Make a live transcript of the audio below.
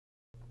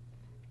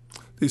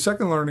The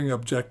second learning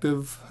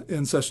objective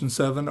in Session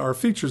 7 are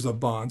features of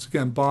bonds.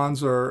 Again,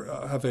 bonds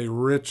have a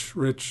rich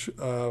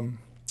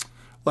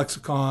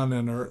lexicon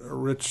and a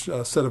rich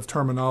set of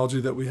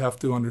terminology that we have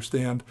to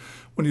understand.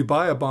 When you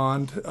buy a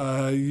bond,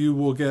 you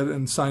will get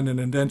and sign an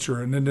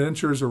indenture. An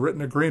indenture is a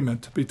written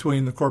agreement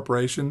between the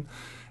corporation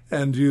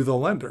and you, the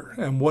lender.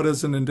 And what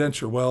is an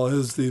indenture? Well, it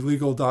is the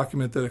legal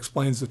document that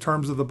explains the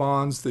terms of the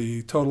bonds,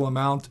 the total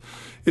amount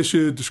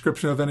issued,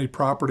 description of any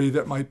property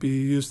that might be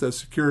used as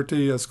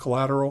security, as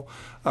collateral,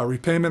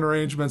 repayment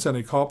arrangements,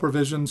 any call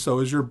provisions. So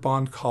is your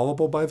bond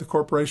callable by the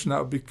corporation? That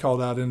would be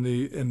called out in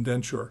the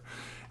indenture.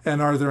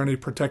 And are there any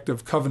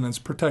protective covenants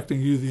protecting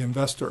you, the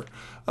investor?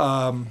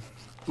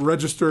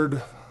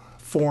 Registered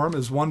form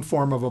is one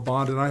form of a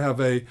bond, and I have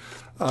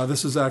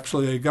this is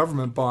actually a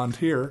government bond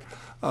here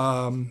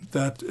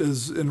that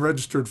is in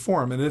registered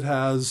form, and it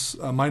has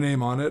my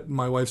name on it,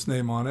 my wife's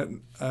name on it,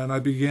 and I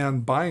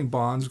began buying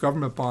bonds,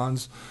 government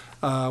bonds,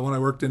 when I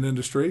worked in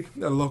industry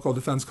at a local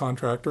defense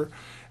contractor,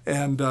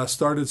 and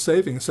started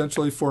saving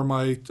essentially for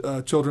my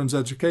children's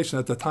education.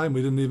 At the time,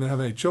 we didn't even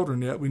have any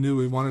children yet. We knew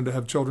we wanted to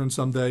have children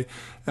someday,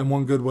 and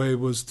one good way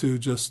was to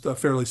just, a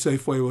fairly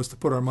safe way was to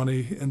put our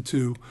money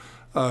into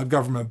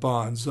government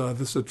bonds.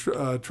 This is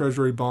a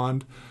Treasury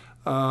bond,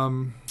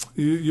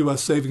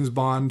 U.S. savings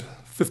bond,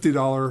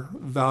 $50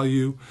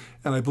 value,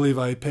 and I believe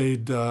I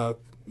paid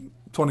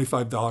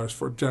 $25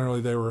 for it.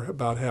 Generally, they were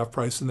about half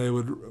price, and they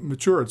would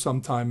mature at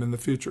some time in the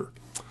future.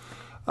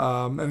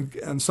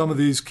 And some of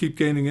these keep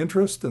gaining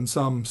interest, and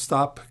some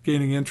stop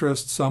gaining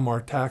interest. Some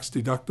are tax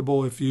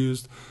deductible if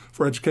used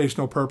for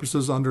educational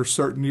purposes under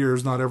certain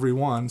years, not every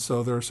one.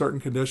 So there are certain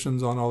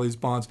conditions on all these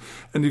bonds.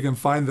 And you can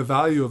find the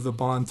value of the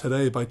bond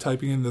today by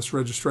typing in this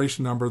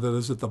registration number that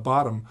is at the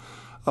bottom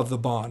of the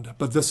bond.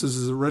 But this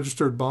is a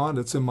registered bond.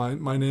 It's in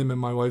my name and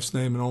my wife's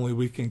name, and only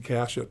we can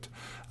cash it.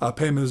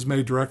 Payment is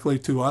made directly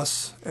to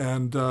us,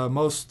 and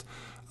most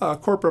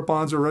corporate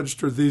bonds are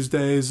registered these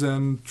days,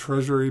 and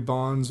Treasury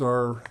bonds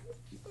are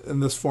in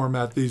this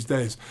format these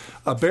days.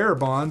 Bearer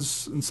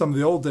bonds, in some of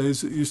the old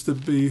days, it used to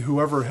be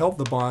whoever held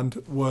the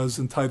bond was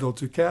entitled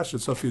to cash it.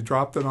 So if you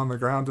dropped it on the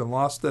ground and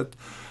lost it,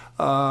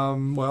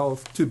 well,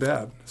 too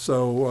bad.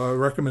 So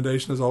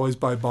recommendation is always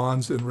buy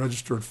bonds in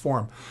registered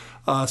form.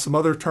 Some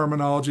other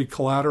terminology: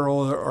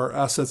 collateral are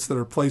assets that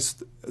are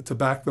placed to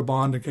back the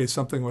bond in case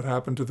something would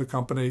happen to the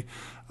company.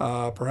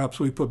 Perhaps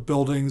we put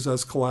buildings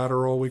as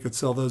collateral. We could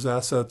sell those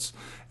assets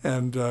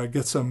and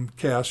get some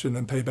cash and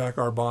then pay back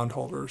our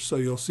bondholders. So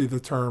you'll see the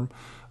term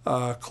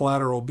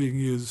collateral being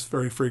used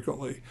very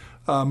frequently.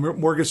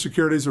 Mortgage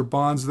securities are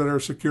bonds that are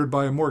secured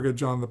by a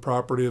mortgage on the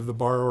property of the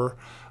borrower.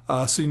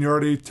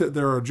 Seniority,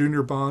 there are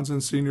junior bonds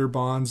and senior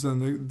bonds,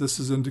 and this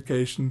is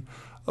indication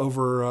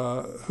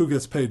over who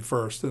gets paid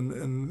first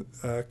in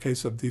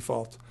case of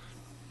default.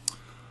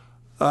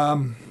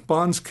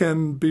 Bonds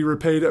can be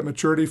repaid at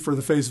maturity for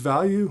the face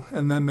value,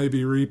 and then may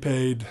be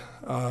repaid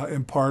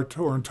in part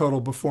or in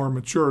total before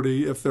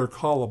maturity if they're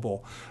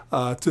callable.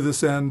 To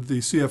this end,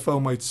 the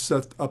CFO might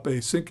set up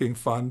a sinking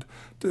fund,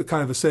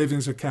 kind of a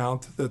savings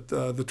account that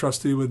the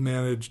trustee would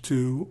manage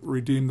to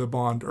redeem the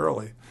bond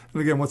early.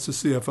 And again, what's the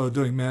CFO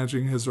doing?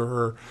 Managing his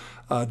or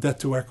her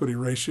debt-to-equity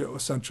ratio,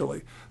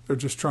 essentially. They're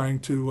just trying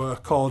to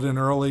call it in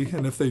early,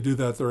 and if they do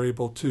that, they're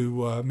able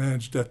to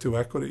manage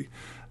debt-to-equity.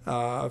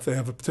 If they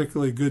have a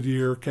particularly good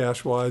year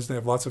cash-wise, they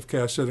have lots of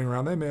cash sitting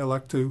around, they may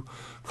elect to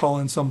call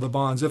in some of the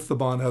bonds if the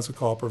bond has a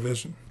call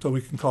provision. So we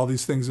can call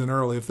these things in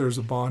early if there's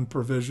a bond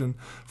provision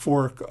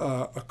for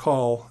a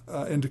call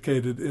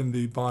indicated in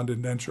the bond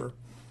indenture.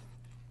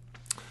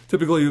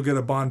 Typically, you'll get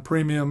a bond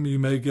premium. You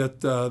may get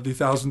the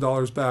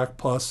 $1,000 back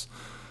plus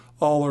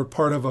all or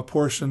part of a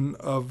portion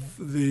of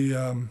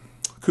the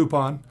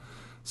coupon.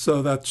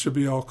 So that should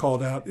be all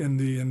called out in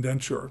the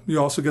indenture. You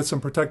also get some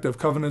protective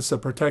covenants that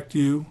protect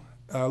you,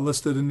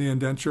 listed in the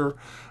indenture,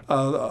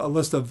 a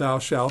list of thou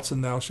shalts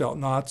and thou shalt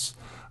nots.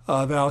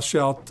 Thou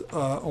shalt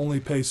only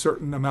pay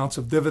certain amounts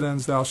of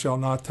dividends. Thou shalt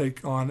not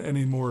take on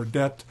any more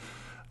debt.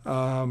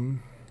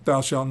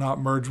 Thou shalt not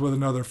merge with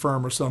another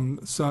firm, or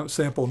some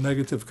sample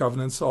negative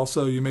covenants.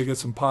 Also, you may get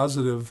some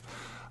positive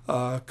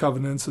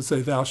covenants that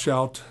say thou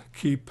shalt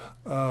keep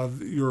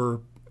your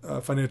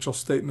financial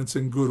statements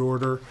in good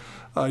order.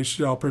 You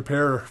shall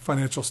prepare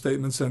financial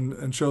statements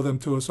and show them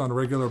to us on a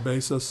regular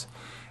basis,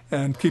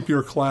 and keep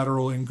your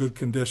collateral in good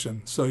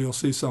condition. So you'll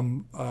see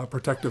some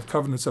protective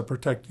covenants that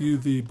protect you,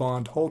 the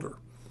bond holder.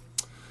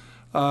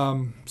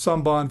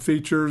 Some bond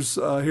features.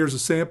 Here's a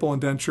sample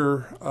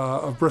indenture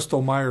of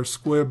Bristol Myers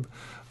Squibb.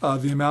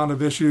 The amount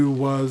of issue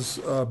was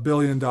 $1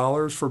 billion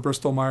for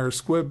Bristol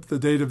Myers Squibb. The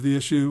date of the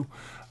issue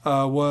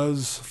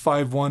was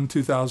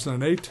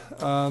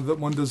 5/1/2008.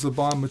 When does the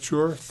bond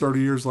mature?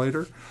 30 years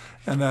later,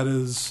 and that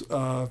is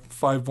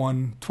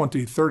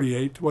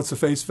 5/1/2038. What's the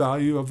face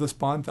value of this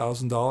bond?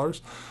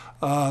 $1,000.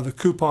 The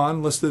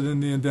coupon listed in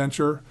the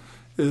indenture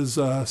is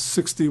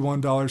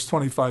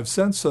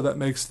 $61.25, so that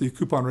makes the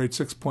coupon rate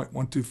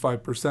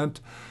 6.125%.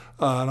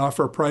 An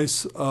offer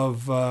price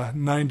of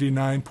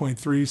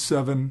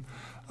 $99.37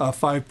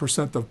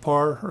 5% of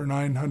par, or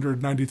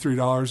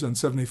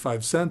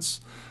 $993.75.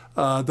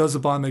 Does the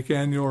bond make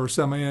annual or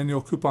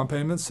semi-annual coupon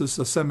payments? This is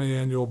a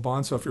semi-annual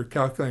bond, so if you're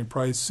calculating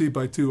price, C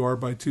by 2, R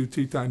by 2,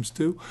 T times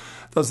 2.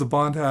 Does the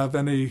bond have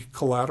any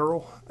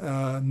collateral?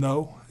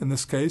 No, in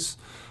this case.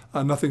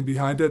 Nothing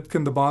behind it.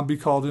 Can the bond be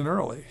called in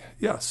early?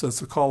 Yes,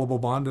 it's a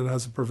callable bond and it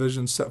has a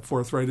provision set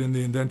forth right in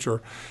the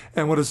indenture.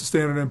 And what is the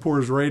Standard &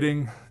 Poor's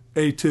rating?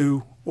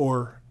 A2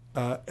 or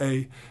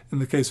A in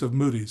the case of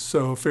Moody's.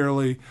 So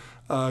fairly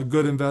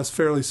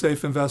fairly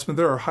safe investment.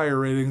 There are higher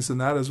ratings than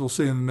that, as we'll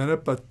see in a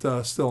minute,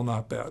 but still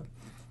not bad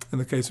in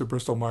the case of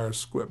Bristol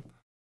Myers Squibb.